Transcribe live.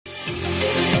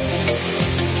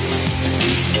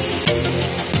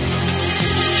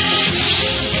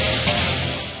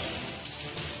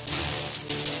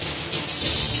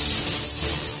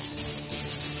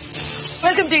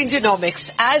Indianomics.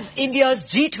 As India's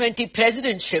G20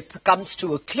 presidentship comes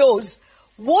to a close,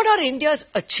 what are India's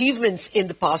achievements in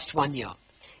the past 1 year?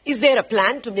 Is there a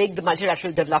plan to make the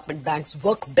multilateral development banks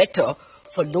work better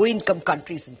for low-income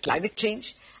countries in climate change?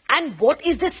 And what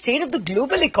is the state of the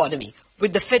global economy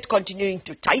with the Fed continuing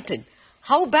to tighten?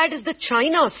 How bad is the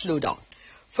China slowdown?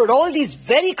 For all these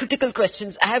very critical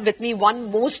questions, I have with me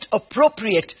one most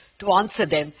appropriate to answer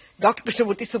them, Dr.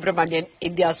 Krishnamurthy Subramanian,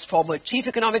 India's former Chief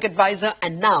Economic Advisor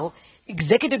and now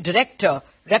Executive Director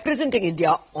representing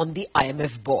India on the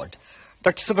IMF board.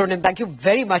 Dr. Subramanian, thank you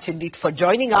very much indeed for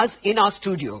joining us in our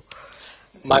studio.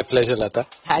 My pleasure, Lata.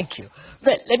 Thank you.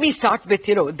 Well, let me start with,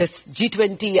 this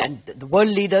G20 and the World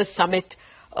Leaders Summit.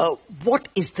 What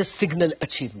is the signal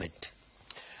achievement?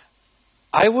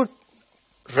 I would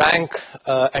rank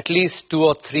at least 2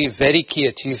 or 3 very key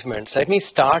achievements. Let me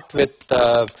start with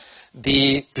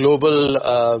the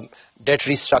global debt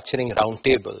restructuring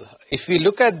roundtable. If we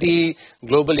look at the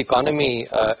global economy,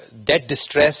 debt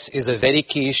distress is a very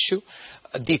key issue.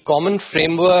 The common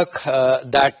framework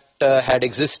that had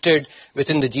existed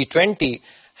within the G20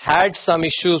 had some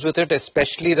issues with it,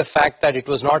 especially the fact that it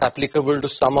was not applicable to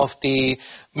some of the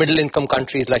middle-income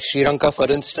countries like Sri Lanka,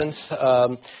 for instance.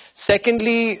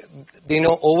 Secondly,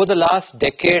 over the last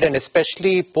decade and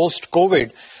especially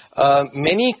post-COVID,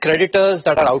 many creditors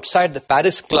that are outside the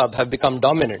Paris Club have become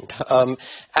dominant.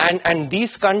 And these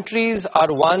countries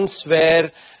are ones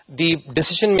where the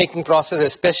decision-making process,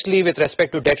 especially with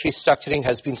respect to debt restructuring,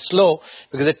 has been slow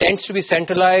because it tends to be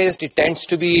centralized, it tends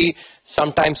to be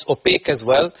sometimes opaque as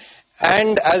well.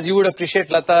 And as you would appreciate,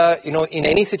 Lata, in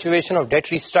any situation of debt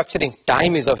restructuring,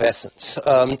 time is of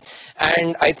essence.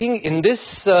 And I think in this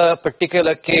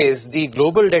particular case, the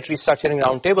global debt restructuring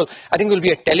roundtable, I think will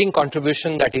be a telling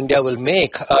contribution that India will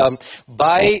make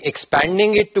by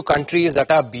expanding it to countries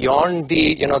that are beyond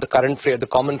the, the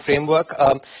common framework,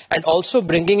 and also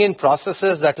bringing in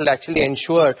processes that will actually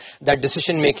ensure that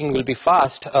decision making will be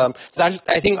fast. That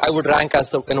I think I would rank as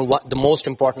the most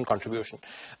important contribution.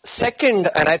 Second,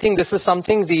 and I think this is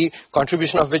something the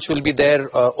contribution of which will be there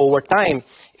over time,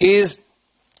 is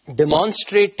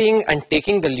demonstrating and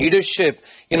taking the leadership,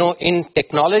 in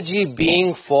technology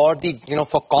being for the,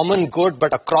 for common good,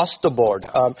 but across the board.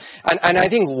 And I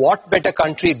think what better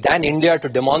country than India to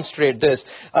demonstrate this?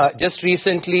 Just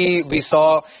recently, we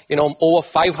saw, over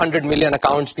 500 million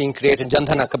accounts being created, Jan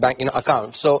Dhan bank,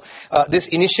 accounts. So this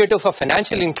initiative for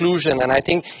financial inclusion, and I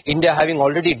think India having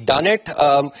already done it,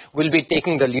 will be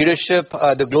taking the leadership,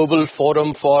 the Global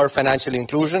Forum for Financial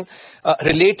Inclusion.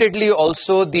 Relatedly,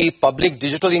 also the public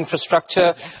digital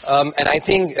infrastructure, and I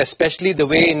think especially the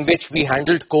way in which we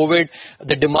handled COVID,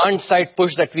 the demand side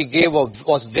push that we gave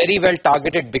was very well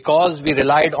targeted because we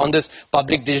relied on this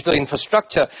public digital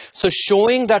infrastructure. So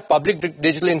showing that public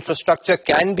digital infrastructure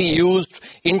can be used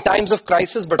in times of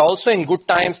crisis, but also in good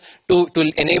times to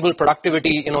enable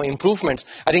productivity, improvements.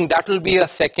 I think that will be a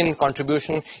second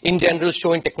contribution in general,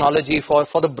 showing technology for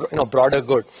the broader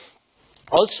good.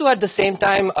 Also, at the same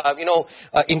time,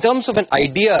 in terms of an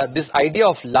idea, this idea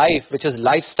of life, which is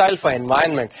lifestyle for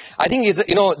environment, I think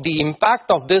the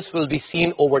impact of this will be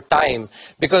seen over time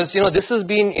because this has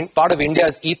been part of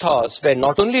India's ethos, where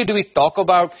not only do we talk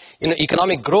about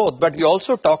economic growth, but we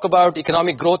also talk about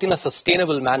economic growth in a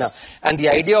sustainable manner. And the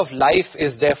idea of life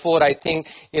is therefore, I think,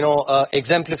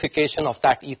 exemplification of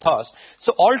that ethos.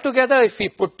 So altogether, if we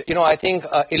put, I think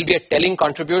it'll be a telling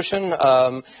contribution,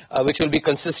 which will be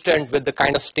consistent with the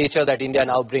kind of stature that India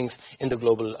now brings in the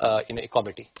global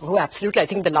equality. Oh, absolutely. I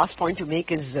think the last point you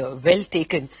make is well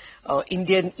taken.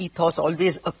 Indian ethos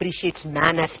always appreciates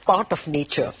man as part of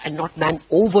nature and not man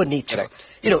over nature.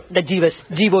 Correct. The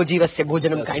jivo jivasya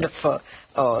bhojanam kind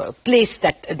of place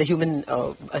that the human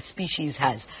species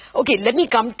has. Okay, let me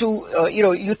come to,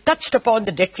 you touched upon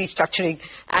the debt restructuring,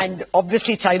 and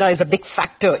obviously China is a big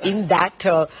factor in that.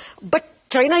 But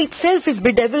China itself is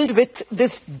bedeviled with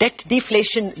this debt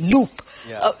deflation loop.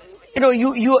 Yeah.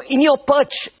 You in your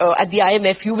perch at the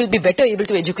IMF, you will be better able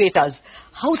to educate us.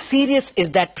 How serious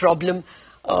is that problem?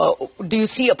 Do you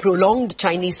see a prolonged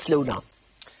Chinese slowdown?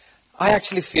 I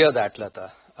actually fear that,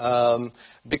 Lata,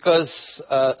 because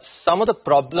some of the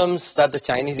problems that the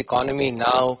Chinese economy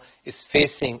now is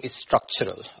facing is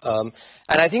structural.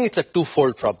 And I think it's a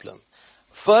twofold problem.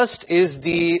 First is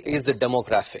the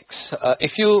demographics.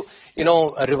 If you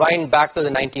rewind back to the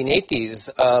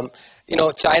 1980s,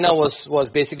 China was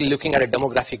basically looking at a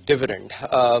demographic dividend.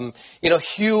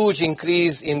 Huge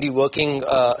increase in the working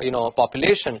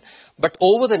population. But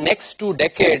over the next 2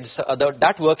 decades,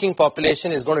 that working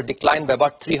population is going to decline by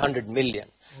about 300 million.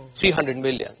 300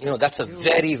 million. That's a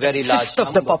very, very large number.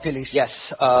 Of the population. Yes.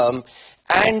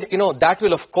 And, that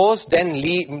will, of course, then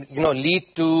lead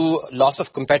to loss of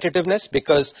competitiveness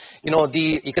because,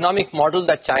 the economic model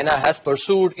that China has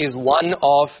pursued is one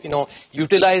of,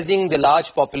 utilizing the large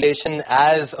population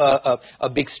as a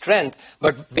big strength.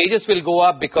 But wages will go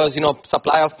up because,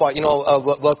 supply of,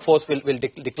 workforce will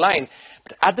decline.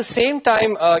 But at the same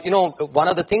time, one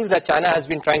of the things that China has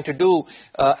been trying to do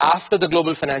after the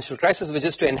global financial crisis, which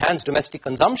is to enhance domestic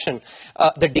consumption,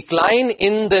 the decline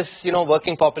in this,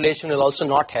 working population will also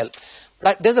not help.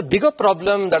 But there's a bigger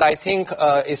problem that I think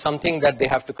is something that they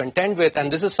have to contend with,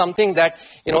 and this is something that,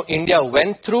 India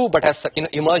went through but has,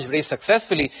 emerged very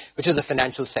successfully, which is the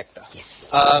financial sector. Yes.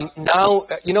 Now,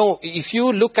 if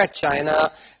you look at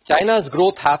China, China's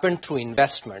growth happened through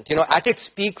investment. At its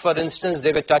peak, for instance,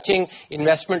 they were touching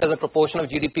investment as a proportion of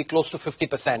GDP close to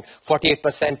 50%,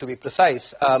 48% to be precise.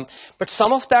 But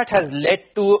some of that has led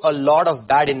to a lot of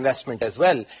bad investment as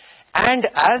well. And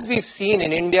as we've seen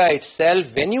in India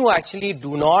itself, when you actually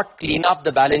do not clean up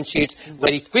the balance sheets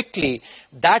very quickly,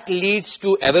 that leads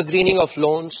to evergreening of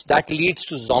loans, that leads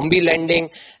to zombie lending.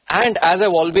 And as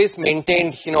I've always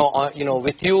maintained,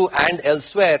 with you and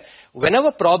elsewhere, whenever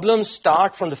problems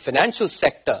start from the financial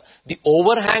sector, the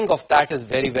overhang of that is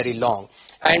very, very long.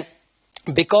 And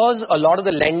because a lot of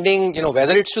the lending,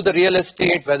 whether it's to the real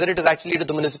estate, whether it is actually to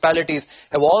the municipalities,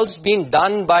 have all been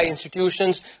done by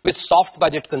institutions with soft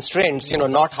budget constraints,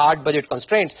 not hard budget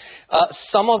constraints,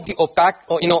 some of the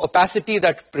opacity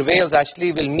that prevails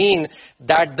actually will mean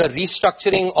that the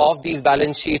restructuring of these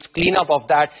balance sheets, cleanup of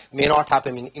that may not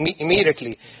happen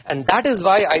immediately. And that is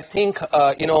why I think,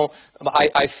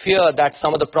 I fear that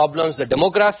some of the problems, the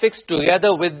demographics,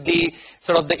 together with the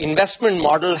sort of the investment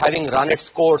model having run its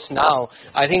course now,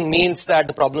 I think means that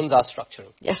the problems are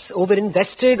structural. Yes,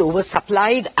 over-invested,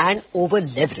 over-supplied, and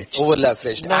over-leveraged.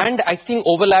 Over-leveraged. And I think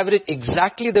over-leveraged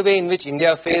exactly the way in which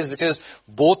India faced, which is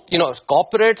both,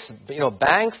 corporates,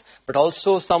 banks, but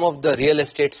also some of the real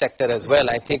estate sector as well.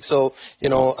 I think so,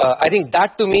 I think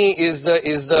that to me is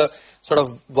the sort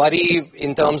of worry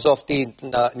in terms of the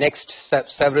next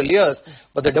several years.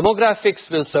 But the demographics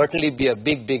will certainly be a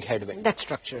big, big headwind. That's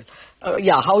structural.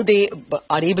 How they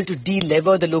are able to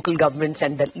de-lever the local governments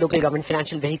and the local government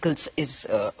financial vehicles is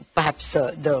perhaps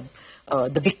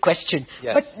the big question.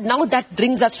 Yes. But now that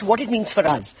brings us to what it means for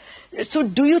us. So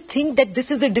do you think that this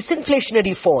is a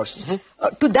disinflationary force?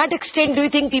 To that extent, do you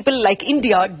think people like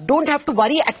India don't have to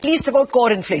worry at least about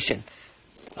core inflation?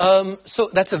 So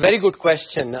that's a very good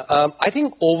question. I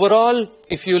think overall,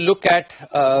 if you look at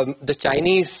the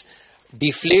Chinese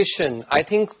deflation, I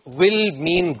think will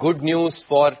mean good news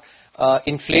for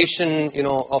inflation,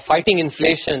 or fighting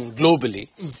inflation globally.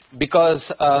 Because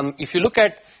if you look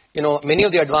at, many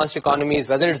of the advanced economies,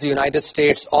 whether it's the United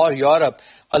States or Europe,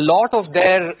 a lot of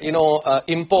their,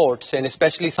 imports and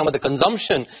especially some of the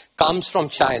consumption comes from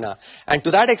China. And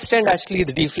to that extent, actually,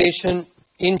 the deflation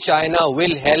in China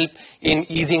will help in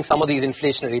easing some of these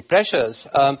inflationary pressures.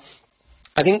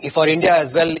 I think for India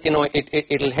as well,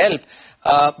 it'll help.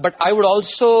 But I would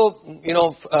also,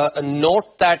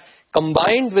 note that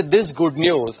combined with this good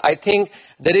news, I think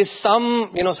there is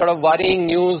some, sort of worrying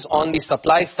news on the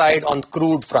supply side on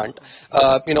crude front.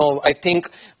 I think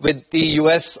with the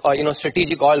U.S.,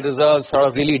 strategic oil reserves sort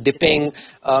of really dipping,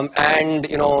 and,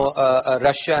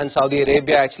 Russia and Saudi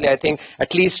Arabia actually, I think,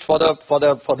 at least for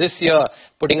this year,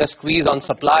 putting a squeeze on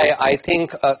supply, I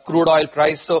think crude oil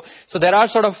price. So there are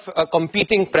sort of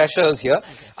competing pressures here.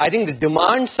 I think the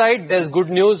demand side, there's good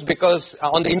news because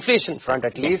on the inflation front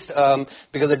at least,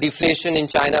 because the deflation in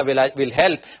China will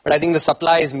help. But I think the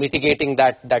supply is mitigating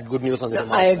that good news on the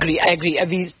demand. I agree.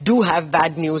 We do have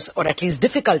bad news, or at least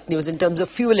difficult news in terms of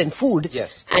fuel and food. Yes.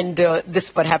 And this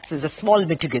perhaps is a small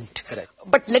mitigant. Correct.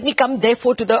 But let me come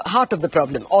therefore to the heart of the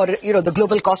problem, or the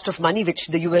global cost of money, which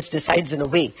the US decides in a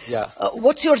way. Yeah.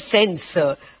 What's your sense?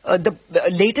 The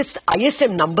latest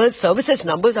ISM numbers, services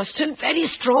numbers are still very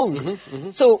strong.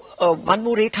 So one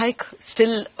more rate hike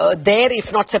still there, if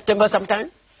not September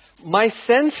sometime? My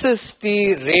sense is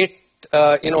the rate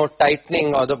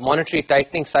tightening or the monetary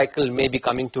tightening cycle may be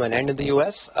coming to an end in the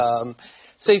US.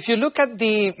 So if you look at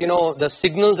the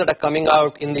signals that are coming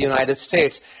out in the United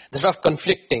States, they're sort of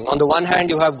conflicting. On the one hand,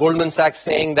 you have Goldman Sachs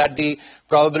saying that the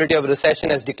probability of recession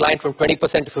has declined from 20%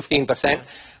 to 15%.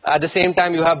 At the same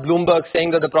time, you have Bloomberg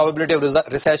saying that the probability of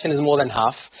recession is more than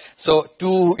half. So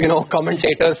two,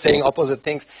 commentators saying opposite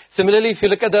things. Similarly, if you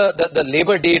look at the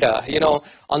labor data,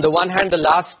 on the one hand, the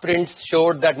last prints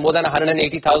showed that more than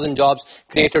 180,000 jobs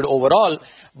created overall.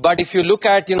 But if you look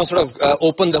at,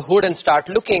 open the hood and start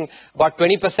looking, about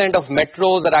 20% of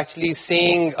metros are actually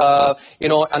seeing,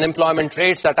 unemployment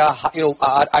rates that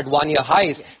are at 1-year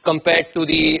highs compared to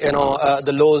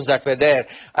the lows that were there,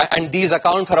 and these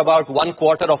account for about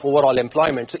 1/4 of overall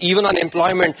employment. So even on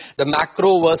employment, the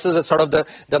macro versus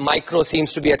the micro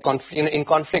seems to be in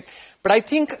conflict. But I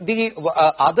think the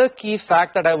other key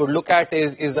fact that I would look at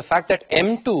is the fact that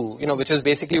M2, which is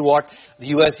basically what the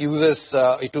US uses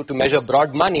to measure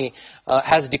broad money,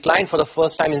 has declined for the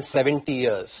first time in 70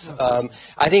 years.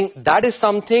 I think that is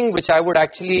something which I would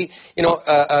actually,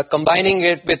 combining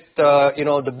it with,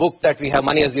 the book that we have,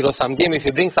 Money as Zero Sum Game, if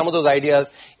you bring some of those ideas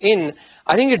in,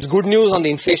 I think it's good news on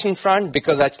the inflation front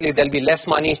because actually there'll be less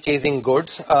money chasing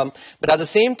goods. But at the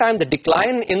same time, the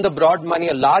decline in the broad money,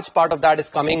 a large part of that is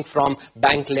coming from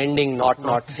bank lending, not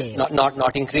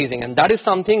increasing. And that is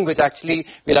something which actually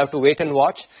we'll have to wait and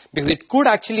watch, because it could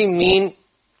actually mean,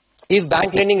 if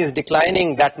bank lending is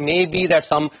declining, that may be that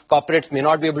some corporates may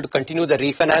not be able to continue the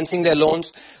refinancing their loans.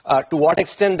 To what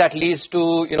extent that leads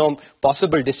to,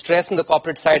 possible distress in the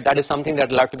corporate side, that is something that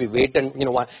will have to be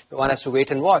one has to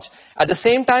wait and watch. At the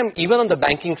same time, even on the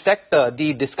banking sector,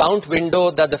 the discount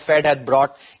window that the Fed had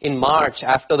brought in March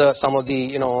after some of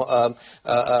the,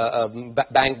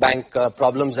 bank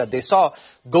problems that they saw,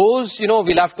 those,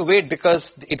 we'll have to wait because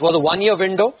it was a 1-year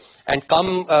window. And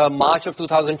come March of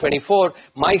 2024,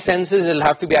 my sense is it'll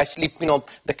have to be actually,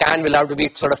 the can will have to be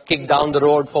sort of kicked down the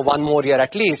road for 1 more year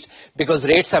at least, because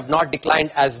rates have not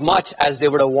declined as much as they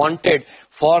would have wanted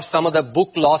for some of the book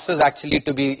losses actually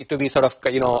to be sort of,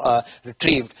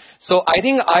 retrieved. So I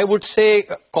think I would say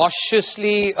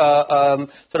cautiously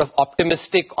sort of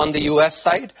optimistic on the US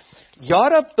side.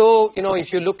 Europe, though,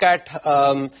 if you look at,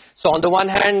 so on the one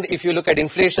hand, if you look at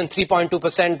inflation,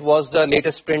 3.2% was the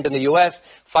latest print in the US,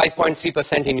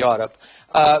 5.3% in Europe.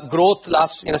 Growth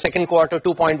second quarter,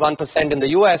 2.1% in the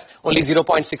US, only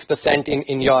 0.6%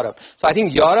 in Europe. So I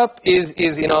think Europe is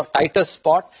a tighter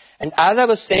spot. And as I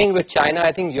was saying with China,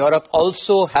 I think Europe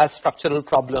also has structural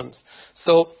problems.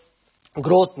 So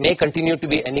growth may continue to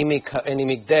be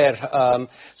anemic there.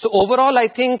 So overall, I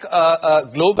think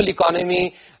global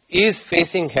economy is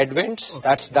facing headwinds.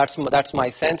 That's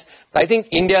my sense. But I think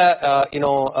India,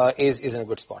 is in a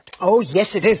good spot. Oh, yes,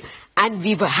 it is. And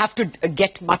we will have to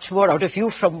get much more out of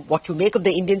you from what you make of the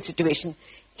Indian situation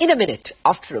in a minute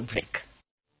after a break.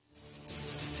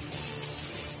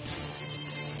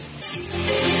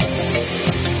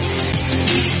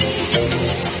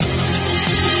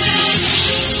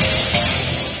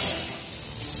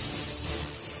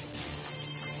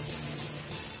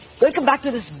 Welcome back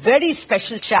to this very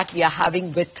special chat we are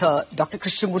having with Dr.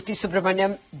 Krishnamurthy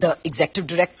Subramanian, the Executive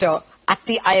Director at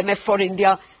the IMF for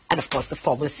India, and of course the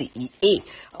former CEA.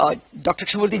 Dr.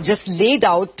 Krishnamurthy just laid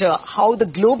out how the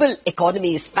global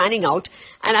economy is panning out.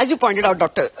 And as you pointed out,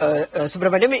 Dr.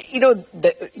 Subramanian,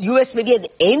 the US may be at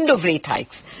the end of rate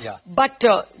hikes. Yeah. But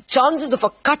chances of a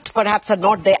cut perhaps are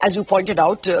not there. As you pointed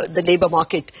out, the labor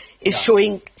market is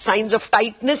showing signs of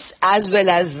tightness as well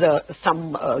as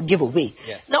some giveaway.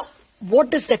 Yes. Now,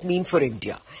 what does that mean for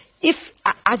India? If,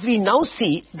 as we now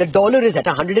see, the dollar is at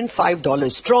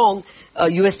 $105 strong,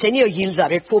 US 10-year yields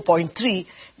are at 4.3,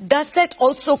 does that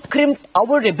also crimp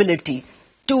our ability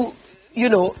to,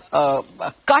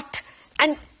 cut?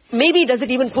 And maybe does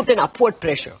it even put an upward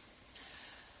pressure?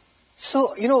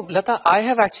 So, Lata, I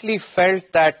have actually felt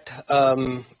that,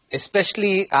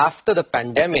 especially after the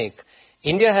pandemic,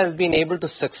 India has been able to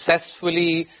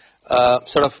successfully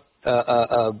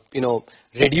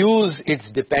reduce its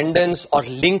dependence or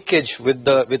linkage with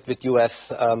US.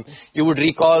 You would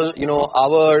recall,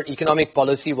 our economic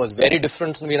policy was very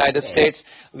different from the United States.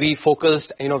 We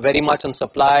focused, very much on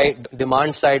supply,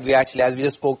 demand side. We actually, as we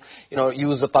just spoke,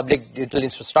 use the public digital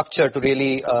infrastructure to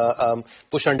really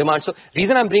push on demand. So,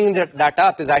 reason I'm bringing that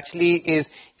up is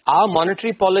our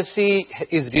monetary policy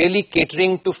is really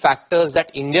catering to factors that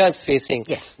India is facing,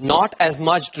 not as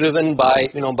much driven by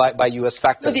US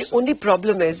factors. No, the only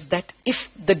problem is that if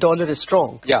the dollar is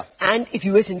strong and if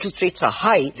US interest rates are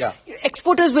high,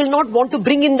 exporters will not want to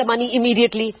bring in the money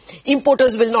immediately.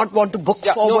 Importers will not want to book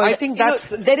forward. No, I think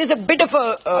there is a bit of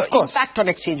a impact on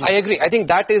exchange. I agree. I think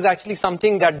that is actually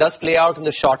something that does play out in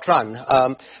the short run.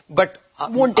 But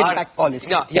won't impact policy.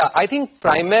 Yeah. I think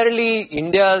primarily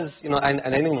India's, and I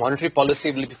think monetary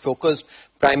policy will be focused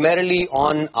primarily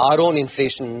on our own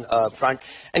inflation front.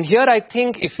 And here I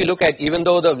think if you look at, even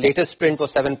though the latest print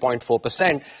was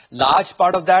 7.4%, large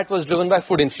part of that was driven by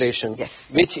food inflation,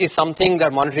 which is something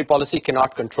that monetary policy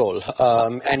cannot control.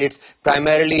 And it's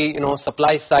primarily,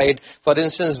 supply side. For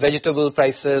instance, vegetable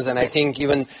prices, and I think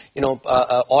even,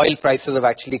 oil prices have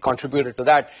actually contributed to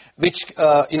that, which,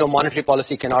 monetary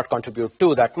policy cannot contribute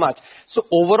to that much. So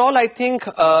overall, I think,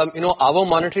 our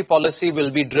monetary policy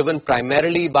will be driven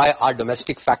primarily by our domestic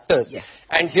domestic factors. Yes.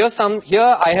 And here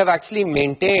I have actually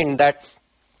maintained that,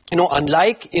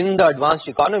 unlike in the advanced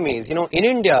economies, in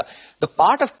India, the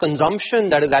part of consumption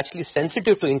that is actually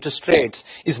sensitive to interest rates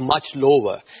is much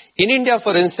lower. In India,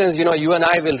 for instance, you and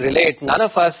I will relate, none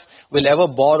of us will ever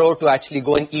borrow to actually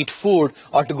go and eat food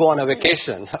or to go on a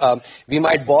vacation. We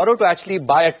might borrow to actually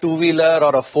buy a two-wheeler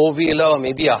or a four-wheeler or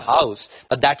maybe a house,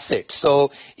 but that's it. So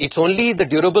it's only the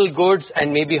durable goods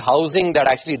and maybe housing that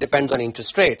actually depends on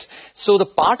interest rates. So the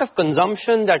part of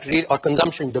consumption or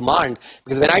consumption demand,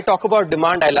 because when I talk about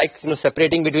demand, I like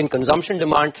separating between consumption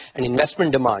demand and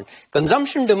investment demand.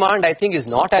 Consumption demand, I think, is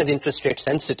not as interest rate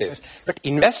sensitive, but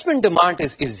investment demand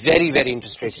is very, very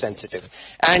interest rate sensitive.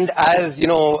 And as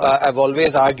I've always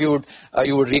argued,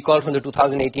 you would recall from the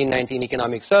 2018-19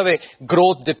 economic survey,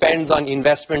 growth depends on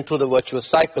investment through the virtuous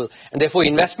cycle, and therefore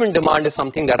investment demand is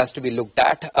something that has to be looked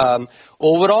at.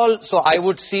 Overall, so I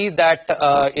would see that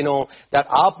that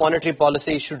our monetary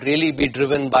policy should really be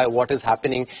driven by what is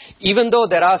happening, even though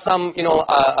there are some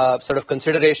sort of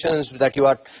considerations that you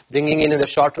are bringing in the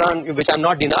short run, which I'm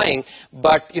not denying,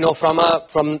 but from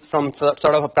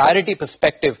sort of a priority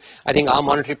perspective, I think our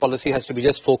monetary policy has to be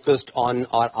just focused on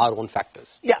our own factors.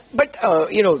 Yeah, but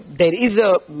there is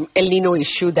a El Nino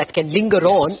issue that can linger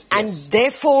on, and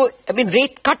therefore,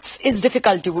 rate cuts is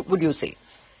difficult, would you say?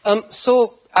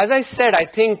 So, as I said, I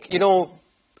think,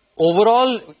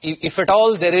 overall, if at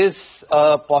all there is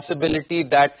a possibility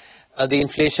that the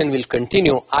inflation will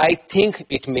continue, I think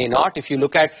it may not. If you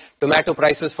look at tomato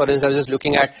prices, for instance, I was just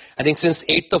looking at, I think since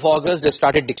 8th of August, they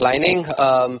started declining.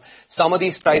 Some of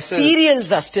these prices... Cereals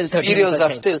are still 30%. Cereals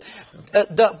are still...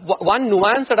 The one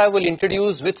nuance that I will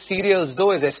introduce with cereals,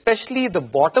 though, is especially the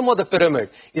bottom of the pyramid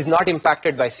is not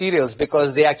impacted by cereals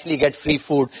because they actually get free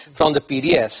food from the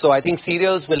PDS. So I think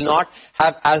cereals will not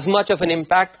have as much of an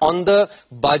impact on the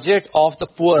budget of the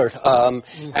poor.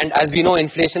 And as we know,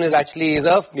 inflation is actually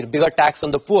a bigger tax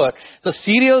on the poor. So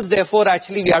cereals, therefore,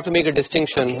 actually we have to make a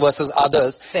distinction versus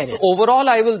others. So overall,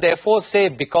 I will therefore say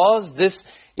because this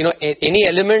any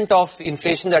element of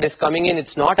inflation that is coming in,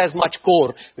 it's not as much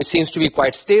core, which seems to be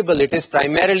quite stable. It is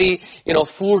primarily,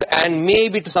 food and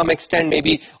maybe to some extent,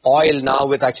 maybe oil now,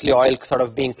 with actually oil sort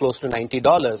of being close to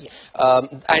 $90.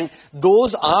 And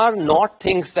those are not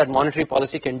things that monetary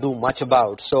policy can do much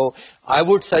about. So I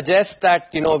would suggest that,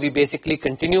 we basically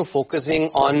continue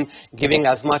focusing on giving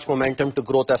as much momentum to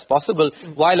growth as possible,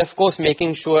 while of course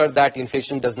making sure that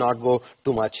inflation does not go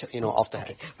too much, off the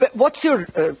head. But what's your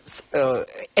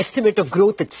estimate of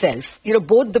growth itself?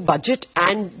 Both the budget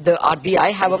and the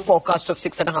RBI have a forecast of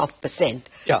 6.5%.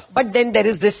 Yeah. But then there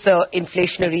is this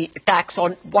inflationary tax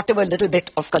on whatever little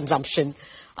bit of consumption.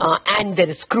 And there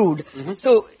is crude.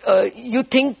 So you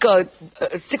think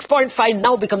 6.5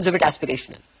 now becomes a bit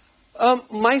aspirational?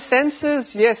 My sense is,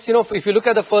 yes, if you look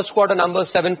at the first quarter numbers,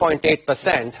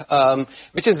 7.8%,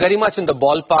 which is very much in the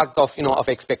ballpark of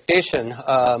expectation.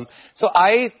 So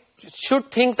I should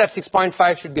think that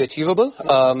 6.5 should be achievable.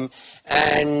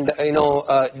 And,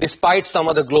 despite some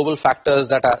of the global factors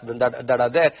that are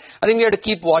there, I think we have to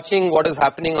keep watching what is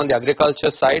happening on the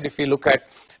agriculture side. If you look at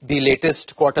the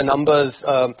latest quarter numbers,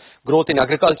 growth in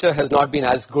agriculture has not been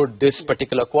as good this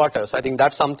particular quarter. So I think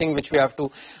that's something which we have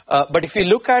to, but if you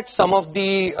look at some of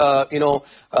the,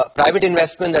 private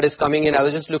investment that is coming in, I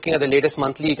was just looking at the latest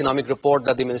monthly economic report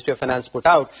that the Ministry of Finance put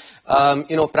out.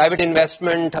 Private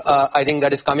investment, I think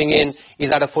that is coming in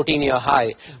is at a 14-year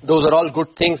high. Those are all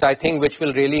good things, I think, which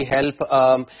will really help.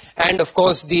 And of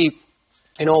course,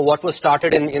 what was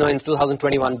started in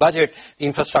 2021 budget, the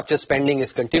infrastructure spending is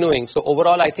continuing. So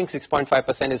overall, I think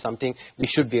 6.5% is something we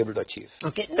should be able to achieve.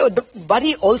 Okay. No, the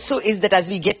worry also is that as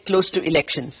we get close to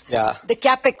elections, the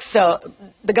capex,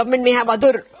 the government may have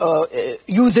other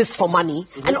uses for money,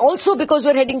 and also because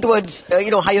we're heading towards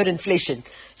higher inflation.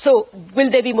 So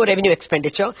will there be more revenue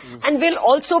expenditure? And will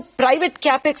also private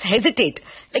capex hesitate?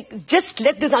 Like, just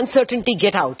let this uncertainty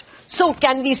get out. So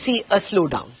can we see a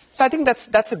slowdown? So I think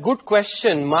that's a good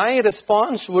question. My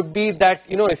response would be that,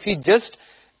 if we just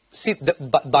see the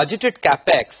budgeted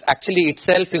capex actually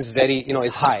itself is very,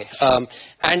 is high.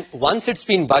 And once it's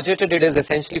been budgeted, it is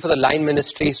essentially for the line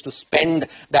ministries to spend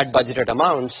that budgeted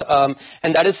amounts.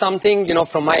 And that is something,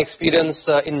 from my experience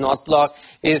in North Block,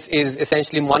 is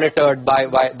essentially monitored by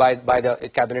the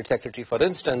cabinet secretary, for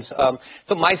instance.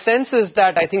 So my sense is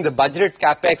that I think the budgeted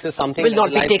capex is something will not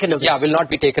be taken away. Yeah, will not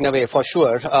be taken away for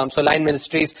sure. So line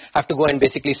ministries have to go and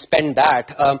basically spend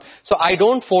that. So I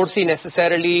don't foresee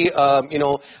necessarily,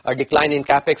 a decline in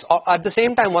capex. At the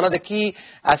same time, one of the key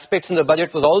aspects in the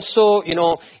budget was also,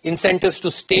 incentives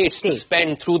to states to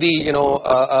spend through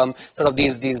the, sort of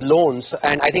these loans.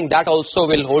 And I think that also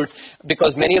will hold,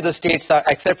 because many of the states are,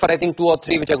 except for I think 2 or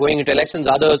 3 which are going into elections,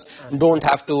 others don't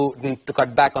have to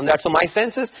cut back on that. So my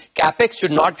sense is capex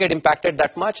should not get impacted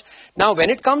that much. Now, when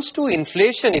it comes to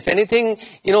inflation, if anything,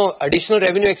 additional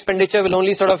revenue expenditure will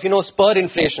only sort of, spur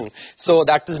inflation. So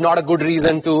that is not a good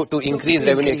reason to increase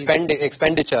revenue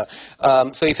expenditure.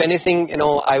 So if anything,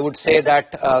 I would say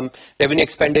that revenue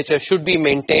expenditure should be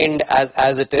maintained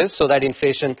as it is, so that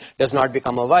inflation does not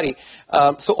become a worry.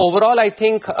 So overall, I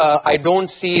think I don't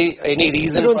see any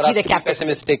reason for us to be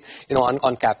pessimistic,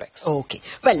 on capex. Okay.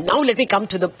 Well, now let me come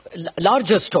to the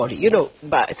larger story.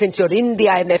 Since you're in the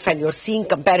IMF and you're seeing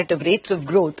comparative rates of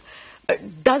growth,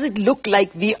 does it look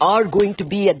like we are going to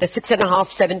be at the 6.5%,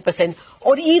 7%,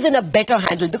 or even a better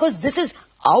handle? Because this is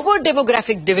our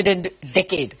demographic dividend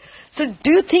decade. So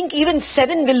do you think even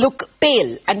 7 will look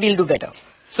pale and we'll do better?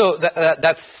 So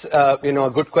that's a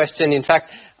good question. In fact,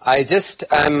 I just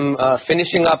am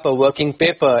finishing up a working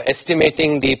paper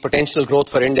estimating the potential growth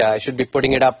for India. I should be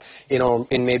putting it up,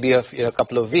 in maybe a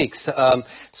couple of weeks.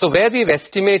 So where we've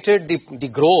estimated the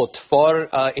growth for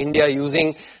India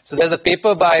using, so there's a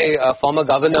paper by former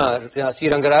Governor C.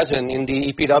 Rangarajan in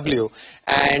the EPW,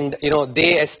 and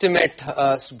they estimate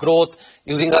growth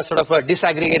using a sort of a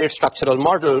disaggregated structural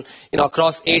model,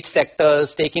 across 8 sectors,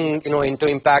 taking, into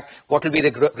impact what will be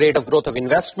the rate of growth of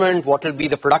investment, what will be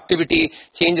the productivity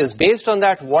changes. Based on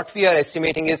that, what we are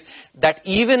estimating is that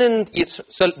even in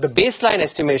so the baseline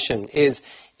estimation is,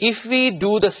 if we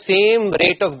do the same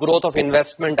rate of growth of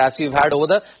investment as we've had over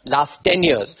the last 10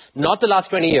 years, not the last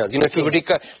 20 years, if you would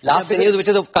last 10 years, which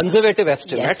is a conservative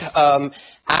estimate,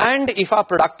 and if our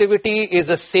productivity is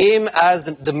the same as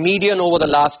the median over the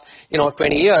last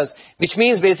 20 years, which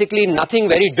means basically nothing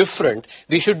very different,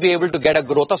 we should be able to get a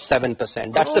growth of 7%.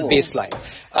 That's the baseline.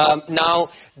 Now,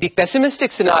 the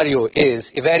pessimistic scenario is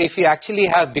where if we actually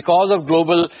have, because of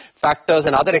global factors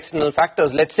and other external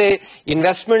factors, let's say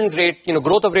investment rate,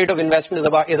 growth of rate of investment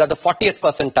is at the 40th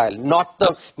percentile, not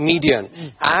the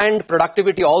median, and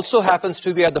productivity also happens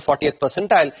to be at the 40th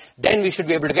percentile, then we should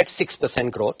be able to get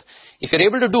 6% growth. If you're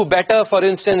able to do better, for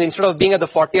instance, instead of being at the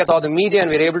 40th or the median,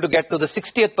 we're able to get to the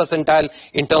 60th percentile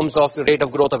in terms of the rate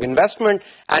of growth of investment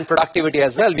and productivity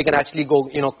as well. We can actually go,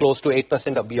 close to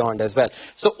 8% or beyond as well.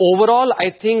 So overall,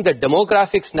 I think the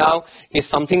demographics now is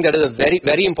something that is a very,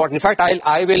 very important. In fact,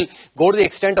 I will go to the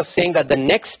extent of saying that the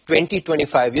next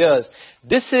 20-25 years,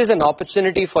 this is an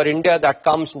opportunity for India that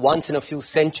comes once in a few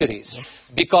centuries.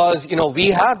 Because,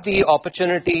 we have the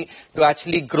opportunity to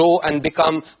actually grow and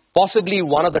become possibly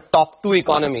one of the top 2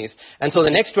 economies. And so the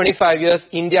next 25 years,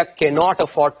 India cannot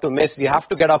afford to miss. We have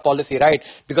to get our policy right,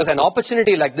 because an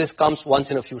opportunity like this comes once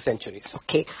in a few centuries.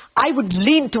 Okay. I would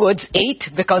lean towards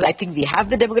 8, because I think we have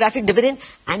the demographic dividend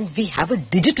and we have a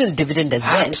digital dividend as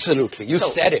well. Absolutely. You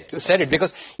said it. Because,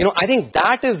 I think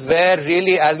that is where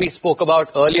really, as we spoke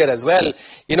about earlier as well,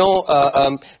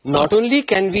 not only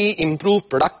can we improve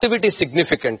productivity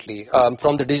significantly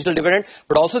from the digital dividend,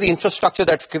 but also the infrastructure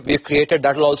that we've created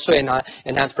that will also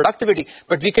enhance productivity.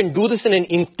 But we can do this in an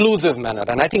inclusive manner.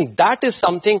 And I think that is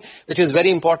something which is very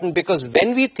important, because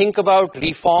when we think about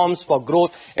reforms for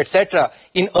growth, etc.,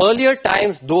 in earlier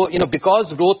times, though,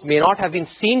 because growth may not have been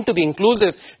seen to be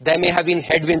inclusive, there may have been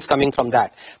headwinds coming from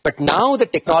that. But now the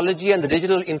technology and the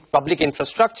digital public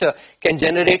infrastructure can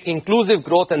generate inclusive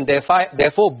growth and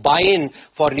therefore buy-in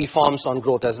for reforms on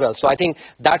growth as well. So I think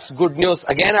that's good news.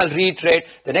 Again, I'll reiterate,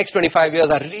 the next 25 years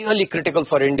are really critical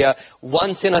for India.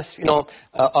 Once in a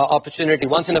opportunity,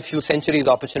 once in a few centuries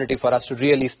opportunity for us to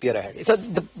really spear ahead. So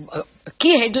the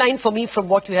key headline for me from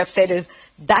what you have said is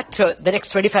that the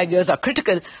next 25 years are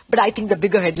critical, but I think the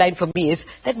bigger headline for me is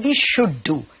that we should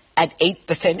do at 8%.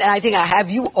 And I think I have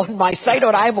you on my side,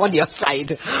 or I'm on your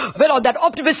side. Well, on that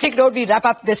optimistic note, we wrap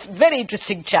up this very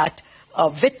interesting chat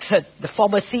with the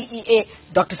former CEA,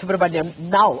 Dr. Subramanian,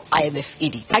 now IMF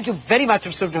ED. Thank you very much,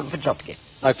 Mr. Subramanian, for dropping in.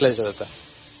 My pleasure, sir.